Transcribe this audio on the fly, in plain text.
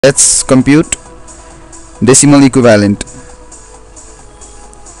Let's compute decimal equivalent.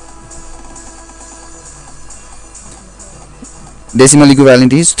 Decimal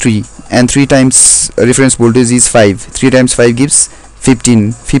equivalent is 3 and 3 times reference voltage is 5. 3 times 5 gives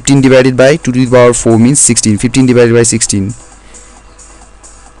 15. 15 divided by 2 to the power 4 means 16. 15 divided by 16.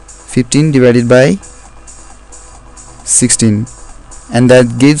 15 divided by 16, and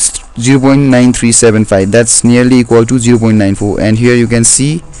that gives 0.9375. that's nearly equal to 0.94, and here you can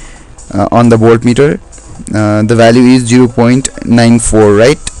see on the voltmeter the value is 0.94,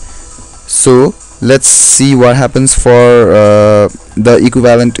 right? So let's see what happens for the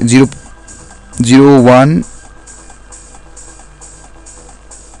equivalent 0 1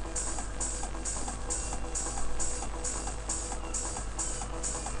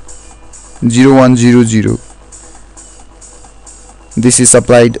 0100. This is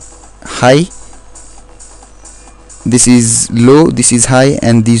supplied high, this is low, this is high,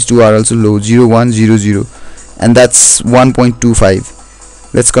 and these two are also low, 0100, and that's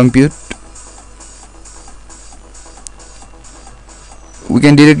 1.25. let's compute. We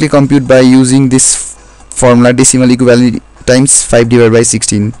can directly compute by using this formula, decimal equivalent times 5 divided by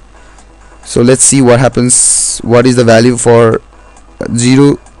 16. So let's see what happens. What is the value for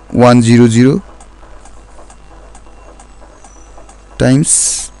 0100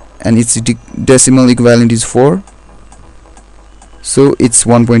 times, and its decimal equivalent is 4, so it's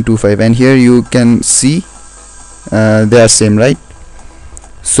 1.25, and here you can see they are same, right?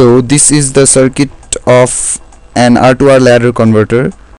 So this is the circuit of an R2R ladder converter.